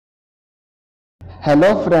Hello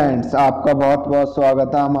friends, आपका बहुत बहुत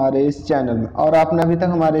स्वागत है हमारे इस चैनल में। और आपने अभी तक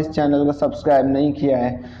हमारे इस चैनल को सब्सक्राइब नहीं किया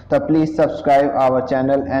है तो please subscribe our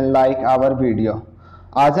channel and like our video.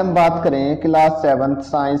 आज हम बात करेंगे class 7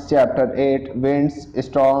 science chapter 8 winds,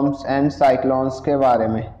 storms and cyclones के बारे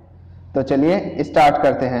में। तो चलिए स्टार्ट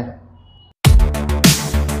करते हैं।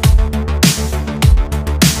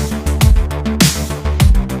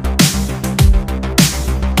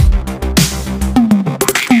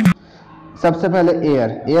 सबसे पहले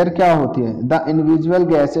एयर क्या होती है? The invisible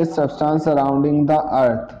gases substance surrounding the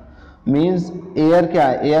earth. Means air क्या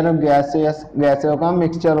है? एयर गैसों का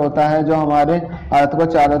मिक्सचर होता है जो हमारे अर्थ को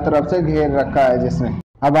चारों तरफ से घेर रखा है जिसने।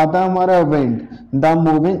 अब आता है हमारा wind. The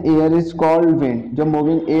moving air is called wind. जो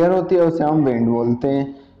मूविंग एयर होती है उसे हम विंड बोलते हैं।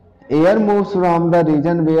 Air moves from the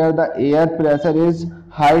region where the air pressure is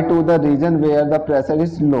high to the region where the pressure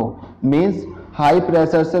is low. Means high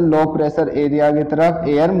pressure से low pressure area की तरफ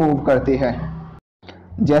एयर मूव करती है।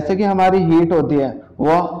 जैसे कि हमारी हीट होती है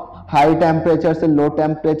वो हाई टेम्परेचर से लो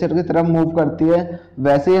टेम्परेचर की तरफ मूव करती है,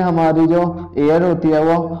 वैसे ही हमारी जो एयर होती है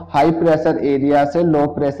वो हाई प्रेशर एरिया से लो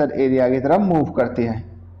प्रेशर एरिया की तरफ मूव करती है।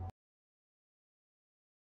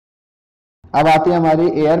 अब आती है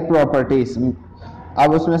हमारी एयर प्रॉपर्टीज।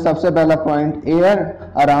 अब उसमें सबसे पहला point, air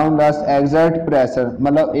around us exert pressure.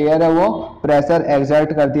 मतलब एयर है वो प्रेशर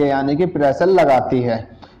एक्सर्ट करती है, यानी कि प्रेशर लगाती है।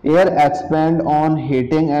 Air expand on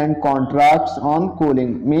heating and contracts on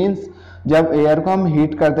cooling. Means जब एयर को हम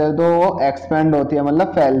हीट करते हैं तो वो एक्सपेंड होती है,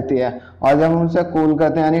 मतलब फैलती है, और जब हम उसे कूल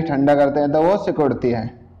करते हैं यानी ठंडा करते हैं तो वो सिकुड़ती है।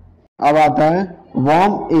 अब आता है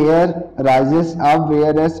warm air rises up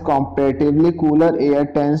where as comparatively cooler air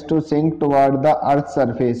tends to sink toward the earth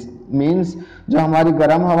surface. Means जो हमारी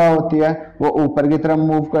गर्म हवा होती है वो ऊपर की तरफ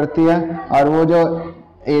मूव करती है और वो जो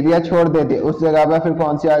एरिया छोड़ देती है उस जगह पर फिर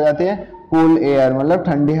कौन सी आ जाती है? कूल एयर, मतलब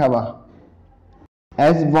ठंडी हवा।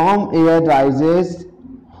 As warm air rises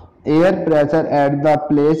air pressure at the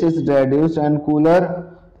place is reduced and cooler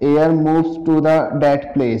air moves to the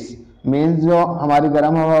that place. Means जो हमारी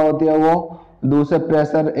गर्म हवा होती है वो दूसरे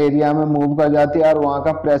प्रेशर एरिया में मूव कर जाती है और वहाँ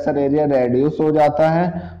का प्रेशर एरिया रेड्यूस हो जाता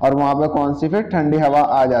है और वहाँ पे कौन सी फिर ठंडी हवा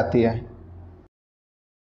आ जाती है।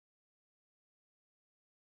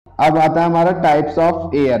 अब आता है हमारा टाइप्स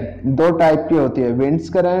ऑफ एयर। दो टाइप की होती है, विंड्स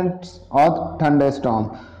करंट्स और thunderstorm.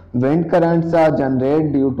 Wind currents are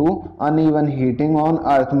generate due to uneven heating on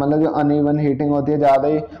earth. मतलब जो अनइवन हीटिंग होती है ज़्यादा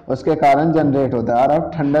ही, उसके कारण जनरेट होता है। और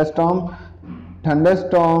अब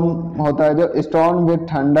थंडरस्टॉर्म होता है जो storm with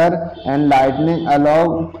thunder and lightning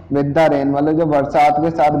along with the rain. मतलब जो बरसात के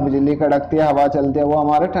साथ बिजली कड़कती है, हवा चलती है, वो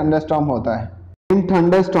हमारा थंडरस्टॉर्म होता है। In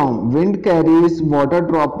thunderstorm, wind carries water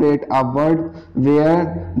droplet upward where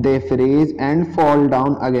they freeze and fall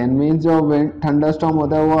down again. Means जो थंडरस्टॉर्म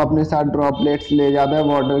होता है वो अपने साथ ड्रॉपलेट्स ले जाता है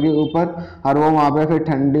वाटर के ऊपर और वो वहाँ पे फिर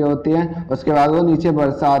ठंडी होती है, उसके बाद वो नीचे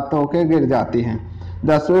बरसात होकर गिर जाती है।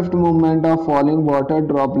 The swift movement of falling water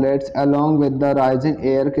droplets along with the rising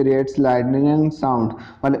air creates lightning and sound।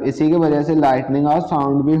 मतलब इसी की वजह से लाइटनिंग और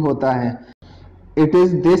साउंड भी होता है। It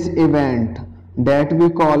is this event that we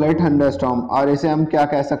call a thunderstorm। और इसे हम क्या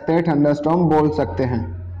कह सकते हैं? थंडरस्टॉर्म बोल सकते हैं।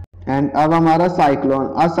 एंड अब हमारा cyclone.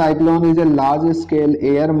 A cyclone is a large scale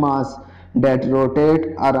air mass that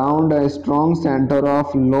rotate around a strong center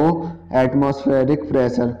of low atmospheric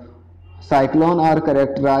pressure। Cyclones are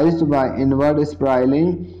characterized by inward spiraling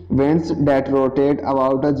winds that rotate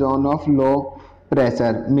about a zone of low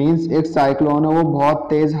pressure. Means एक cyclone है वो बहुत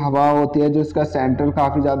तेज हवा होती है जिसका centre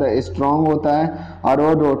काफ़ी ज़्यादा स्ट्रॉन्ग होता है और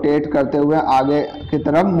वो रोटेट करते हुए आगे की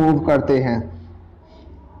तरफ मूव करते हैं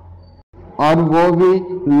और वो भी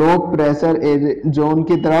लो प्रेशर जोन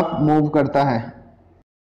की तरफ मूव करता है।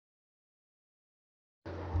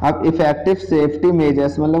 अब इफेक्टिव सेफ्टी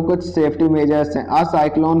मेजर्स, मतलब कुछ सेफ्टी मेजर्स हैं। आ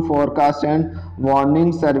cyclone forecast and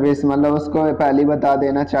warning service. मतलब उसको पहले बता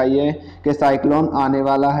देना चाहिए कि साइक्लोन आने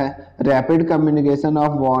वाला है। Rapid communication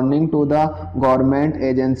of warning to the government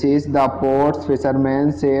agencies, the ports,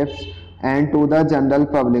 fisherman, safes and to the general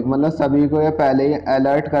public. मतलब सभी को ये पहले ही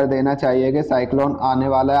अलर्ट कर देना चाहिए कि साइक्लोन आने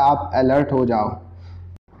वाला है, आप अलर्ट हो जाओ।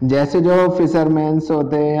 जैसे जो फिशरमैन्स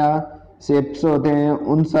होते हैं या शिप्स होते हैं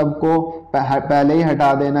उन सब को पहले ही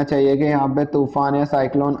हटा देना चाहिए कि यहाँ पे तूफान या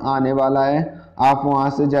साइक्लोन आने वाला है, आप वहाँ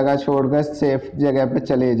से जगह छोड़कर सेफ जगह पे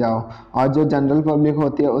चले जाओ। और जो जनरल पब्लिक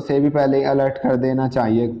होती है उसे भी पहले ही अलर्ट कर देना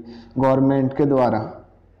चाहिए गवर्नमेंट के द्वारा।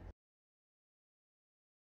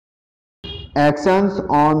 Actions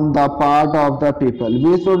on the part of the people।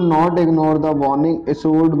 We should not ignore the warning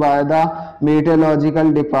issued by the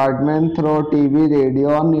meteorological department through TV, radio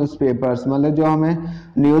और newspapers। मतलब जो हमें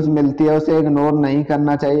न्यूज़ मिलती है उसे इग्नोर नहीं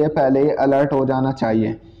करना चाहिए, पहले ही अलर्ट हो जाना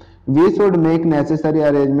चाहिए। We should make necessary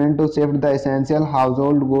arrangement to shift the essential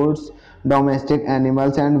household goods domestic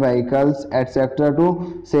animals and vehicles etcetera to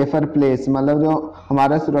safer place, मतलब जो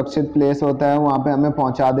हमारा सुरक्षित प्लेस होता है वहाँ पे हमें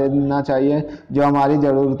पहुँचा देना चाहिए जो हमारी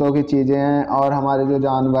ज़रूरतों की चीज़ें हैं और हमारे जो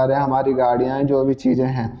जानवर हैं, हमारी गाड़ियाँ हैं, जो भी चीज़ें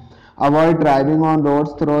हैं। Avoid driving on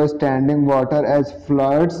roads through standing water as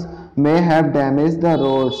floods may have damaged the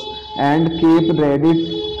roads, and keep ready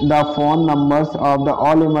the phone numbers of the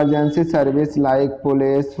all emergency service like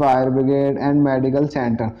police, fire brigade and medical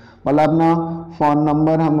center। मतलब अपना phone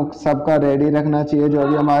number हम सबका ready रखना चाहिए जो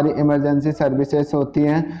भी हमारी emergency services होती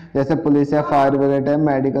हैं, जैसे पुलिस है, फायर ब्रिगेड है,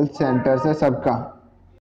 मेडिकल सेंटर्स है, सबका।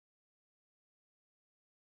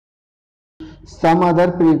 Some other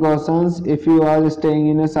precautions if you are staying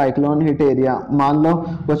in a cyclone hit area, मान लो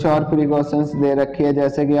कुछ और precautions दे रखी है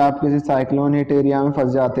जैसे कि आप किसी cyclone hit area में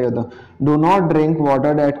फंस जाते हो तो do not drink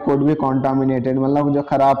water that could be contaminated, मतलब जो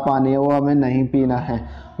खराब पानी है वो हमें नहीं पीना है।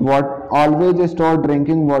 What always store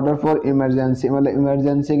drinking water for emergency, मतलब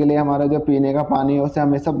इमरजेंसी के लिए हमारा जो पीने का पानी है उसे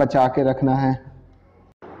हमेशा बचा के रखना है।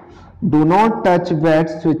 Do not touch wait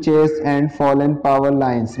switches and fallen power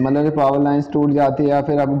lines, मतलब जो पावर लाइन्स टूट जाती है या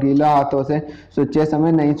फिर अब गीला हाथों से स्विचेस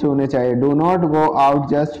हमें नहीं छूने चाहिए। Do not go out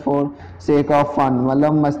just for sake of fun,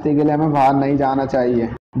 मतलब मस्ती के लिए हमें बाहर नहीं जाना चाहिए।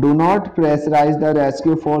 Do not pressurise the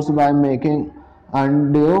rescue force by making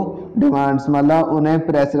undue demands, मतलब उन्हें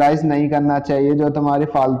प्रेशराइज नहीं करना चाहिए जो तुम्हारी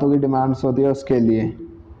फालतू की डिमांड्स होती है उसके लिए।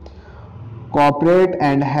 Cooperate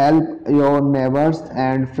and help your neighbours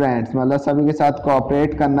and friends, मतलब सभी के साथ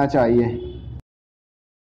कॉपरेट करना चाहिए।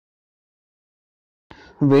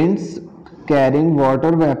 Winds carrying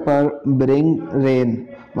water vapour bring rain,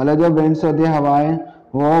 मतलब जो विंड्स होती है हवाएं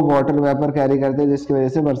वो वाटर वेपर कैरी करते हैं जिसकी वजह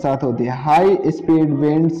से बरसात होती है। High speed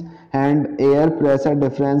winds and air pressure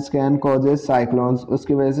difference can causes cyclones,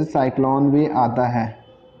 उसकी वजह से साइक्लोन भी आता है।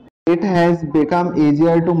 It has become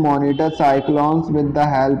easier to monitor cyclones with the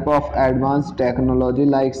help of advanced technology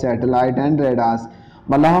like satellite and radars,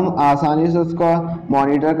 मतलब हम आसानी से उसको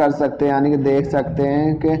मॉनिटर कर सकते हैं, यानी कि देख सकते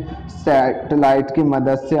हैं कि सैटेलाइट की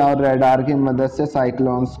मदद से और रेडार की मदद से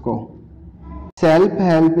साइक्लोन्स को। Self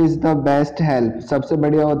help is the best help, सबसे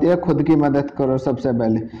बढ़िया होती है खुद की मदद करो सबसे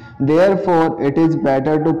पहले। Therefore it is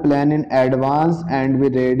better to plan in advance and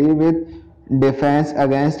be ready with defence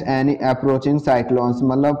against any approaching cyclones,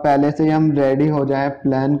 मतलब पहले से ही हम रेडी हो जाए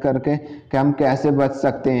प्लान करके कि हम कैसे बच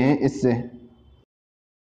सकते हैं इससे।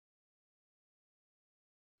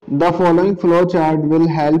 The following flow chart will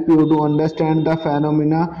help you to understand the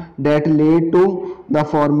phenomena that lead to the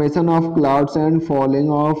formation of clouds and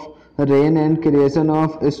falling of rain and creation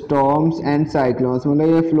of storms and cyclones, मतलब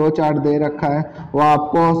ये फ्लो चार्ट दे रखा है वो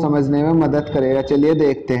आपको समझने में मदद करेगा। चलिए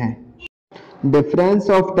देखते हैं। Difference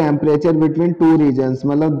of temperature between two reasons,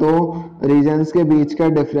 मतलब दो रीजन्स के बीच का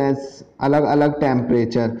डिफरेंस, अलग अलग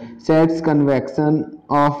temperature. Sets convection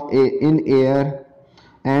of in air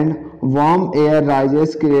and warm air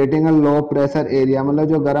rises creating a low pressure area, मतलब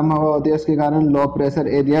जो गर्म हवा होती है उसके कारण लो प्रेशर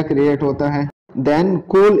एरिया क्रिएट होता है। Then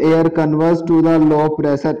cool air converse to the low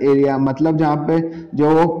pressure area, मतलब जहाँ पे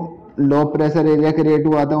जो लो प्रेशर एरिया क्रिएट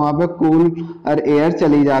हुआ था वहाँ पे कूल एयर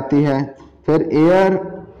चली जाती है। फिर air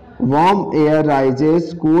warm air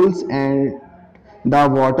rises cools and the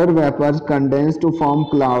water vapours condense to form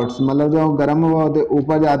clouds, मतलब जो गर्म हवा होते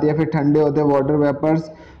ऊपर जाती है फिर ठंडे होते वाटर वेपर्स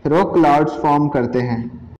फिर वो क्लाउड्स फॉर्म करते हैं।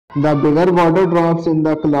 The bigger water drops in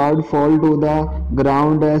the cloud fall to the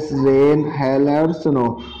ground as rain hello और स्नो,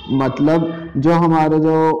 मतलब जो हमारे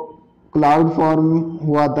जो क्लाउड फॉर्म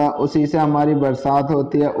हुआ था उसी से हमारी बरसात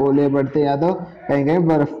होती है, ओले पड़ते हैं या तो कहीं कहीं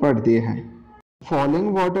बर्फ पड़ती है। Falling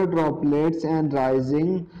water droplets and rising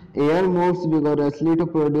air moves vigorously to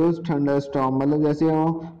produce thunderstorm, मतलब जैसे वो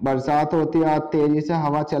बरसात होती है और तेजी से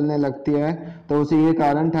हवा चलने लगती है तो उसी के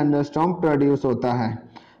कारण थंडरस्टॉर्म प्रोड्यूस होता है।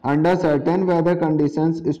 Under certain weather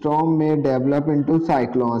conditions storm में डेवलप इनटू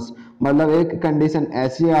साइक्लोन्स, मतलब एक कंडीशन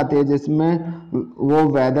ऐसी आती है जिसमें वो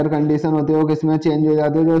वेदर कंडीशन होती है वो किसमें चेंज हो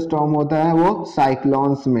जाती है, जो स्टॉर्म होता है वो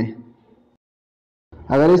साइक्लोन्स में।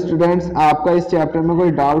 अगर स्टूडेंट्स आपका इस चैप्टर में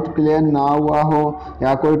कोई डाउट क्लियर ना हुआ हो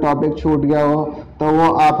या कोई टॉपिक छूट गया हो तो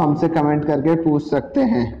वो आप हमसे कमेंट करके पूछ सकते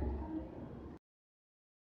हैं।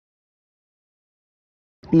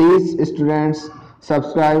 Please students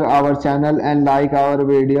subscribe our channel and like our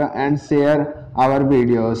video and share our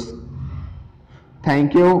videos.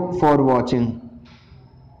 Thank you for watching.